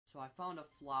I found a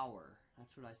flower.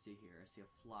 That's what I see here. I see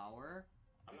a flower,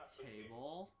 a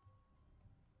table.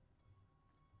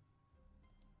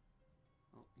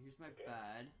 Oh, here's my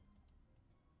bed.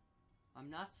 I'm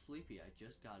not sleepy. I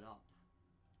just got up.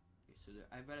 Okay, so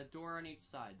I've got a door on each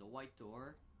side. The white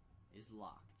door is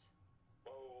locked.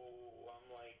 Oh, I'm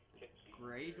like tipsy.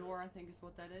 Gray door, I think is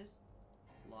what that is.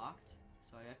 Locked.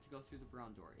 So I have to go through the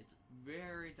brown door. It's a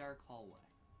very dark hallway.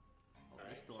 Oh, All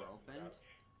this right, door so opened.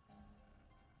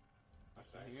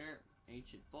 What's in here?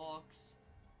 Ancient books.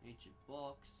 Ancient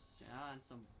books. Yeah, and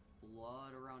some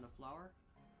blood around a flower.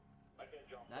 I can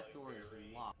jump That like door is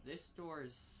locked. This door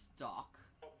is stuck.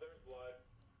 Oh, there's blood.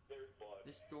 There's blood.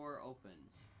 This door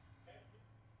opens.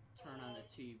 Turn on the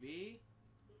TV.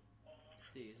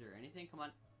 Let's see, is there anything? Come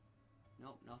on.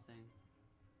 Nope, nothing.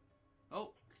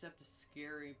 Oh, except a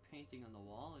scary painting on the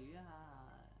wall. Yeah.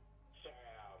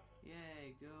 Sam.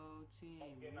 Yay, go team.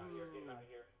 Oh, getting out of here, getting out of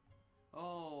here.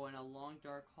 Oh, and a long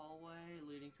dark hallway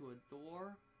leading to a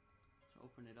door. Let's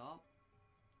open it up.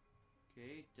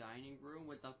 Okay, dining room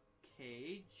with a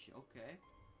cage. Okay.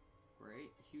 Great.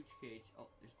 Huge cage. Oh,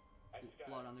 there's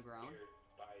blood on the ground.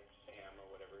 By Sam or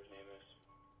whatever his name is.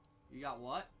 You got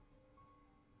what?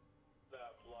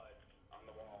 The blood on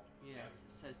the wall. Yes,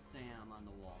 it says Sam on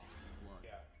the wall. Blood.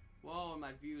 Yeah. Whoa, and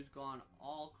my view's gone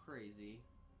all crazy.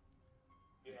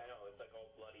 Yeah, I know. It's like all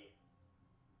bloody.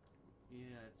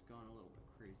 Yeah, it's gone a little bit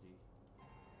crazy.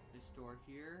 This door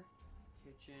here.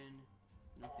 Kitchen.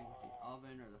 Nothing with the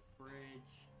oven or the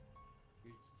fridge.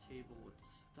 Here's the table with the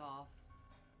stuff.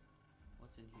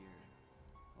 What's in here?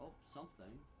 Oh,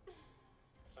 something.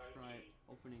 Let's try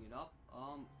opening it up.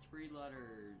 3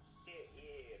 letters.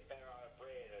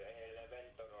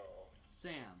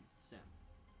 Sam. Sam.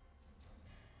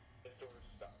 This door's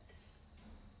stuck.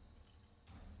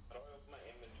 How do I open my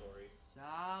inventory?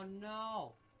 Oh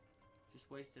no! Just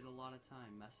wasted a lot of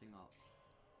time messing up.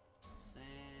 Sam.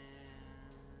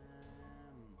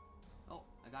 Oh,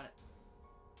 I got it.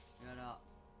 I got a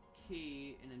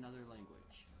key in another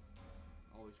language.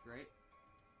 Always great.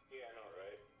 Yeah, I know,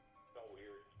 right? It's all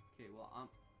weird. Okay, well, I'm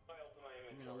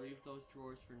gonna leave those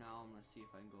drawers for now. I'm gonna see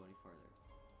if I can go any further.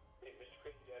 Hey, Mr.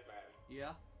 Crazy Dead Man.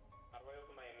 Yeah? How do I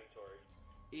open my inventory?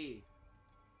 E.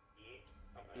 E?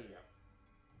 Oh, there we go.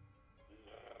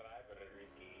 Library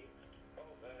key.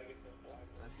 Oh, then I get this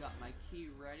library. I've got my key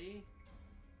ready.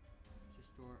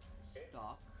 Just store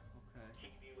stock. Okay.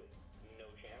 TV with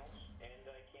no channels, and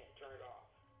I can't turn it off.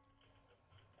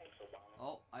 Thanks, Obama.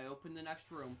 Oh, I opened the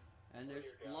next room, and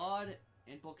there's blood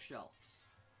and bookshelves.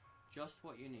 Just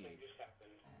what you need. Something just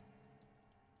happened.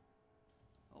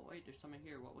 Oh wait, there's something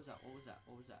here. What was that? What was that?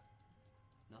 What was that?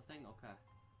 Nothing? Okay.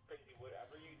 Crazy,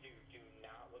 whatever you do, do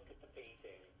not look at the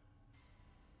painting.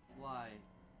 Why?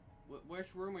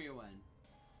 Which room are you in?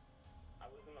 I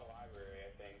was in the library,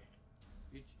 I think.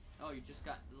 You just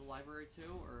got to the library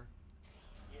too, or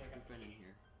Yeah, have you been in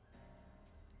here?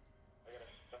 I got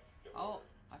a stuck door. Oh,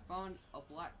 I found a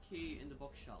black key in the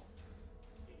bookshelf.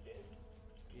 You did?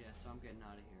 Yeah, so I'm getting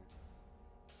out of here.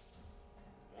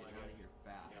 Getting out of here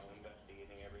fast. You know,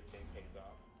 investigating everything pays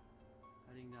off.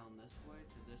 Heading down this way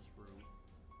to this room.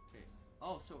 Okay.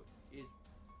 Oh, so it is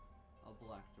a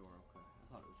black door. Okay. I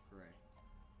thought it was gray.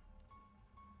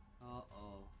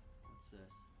 Uh-oh. What's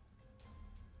this?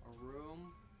 A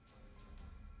room.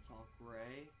 It's all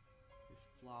gray. There's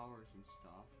flowers and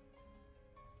stuff.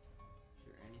 Is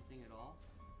there anything at all?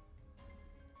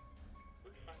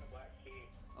 Where'd you find the black key?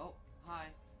 Oh, hi.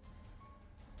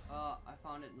 I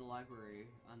found it in the library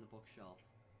on the bookshelf.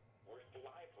 Where's the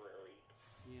library?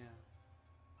 Yeah.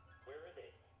 Where is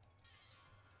it?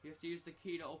 You have to use the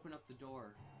key to open up the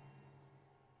door.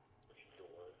 Which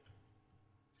door?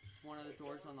 It's one of the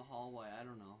doors on the hallway. I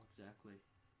don't know exactly.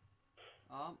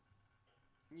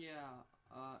 Yeah.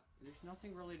 There's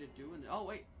nothing really to do in the. Oh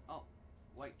wait. Oh,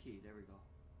 white key. There we go.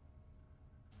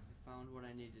 I found what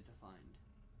I needed to find.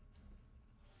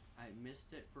 I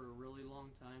missed it for a really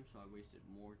long time, so I wasted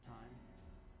more time.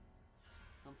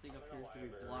 Something appears to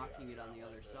be blocking it on the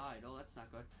other side. Oh, that's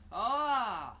not good.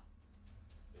 Ah!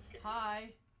 Hi!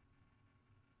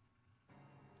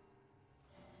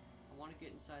 I want to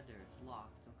get inside there. It's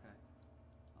locked. Okay.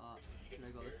 Should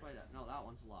I go this way? No, that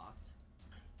one's locked.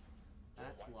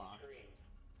 That's locked.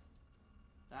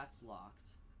 That's locked.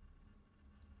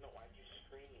 No, why'd you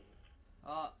scream?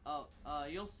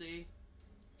 You'll see.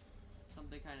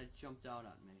 Something kind of jumped out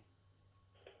at me.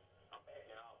 I'm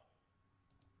backing out.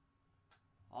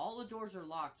 All the doors are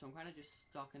locked, so I'm kind of just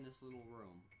stuck in this little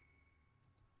room.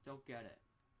 Don't get it.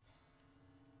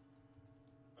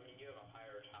 I mean, you have a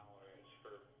higher tolerance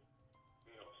for,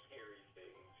 you know, scary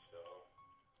things, so.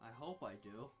 I hope I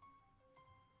do.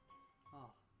 Oh.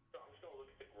 So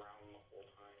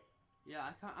Yeah,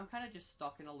 I'm kind of just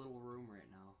stuck in a little room right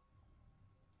now.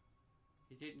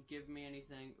 He didn't give me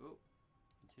anything. Oh,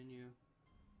 continue.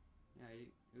 Yeah, he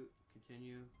didn't. Oh,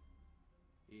 continue.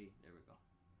 E, there we go.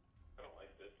 I don't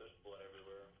like this. There's blood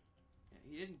everywhere. Yeah,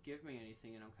 he didn't give me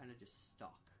anything, and I'm kind of just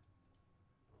stuck.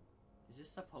 Is this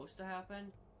supposed to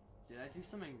happen? Did I do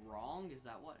something wrong? Is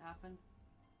that what happened?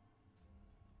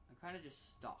 I'm kind of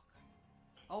just stuck.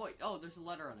 Oh, wait. Oh, there's a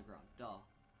letter on the ground. Duh.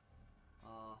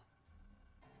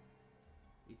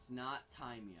 It's not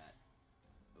time yet.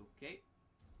 Okay.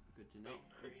 Good to know. Wait,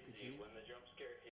 crazy. Continue. When the jump scare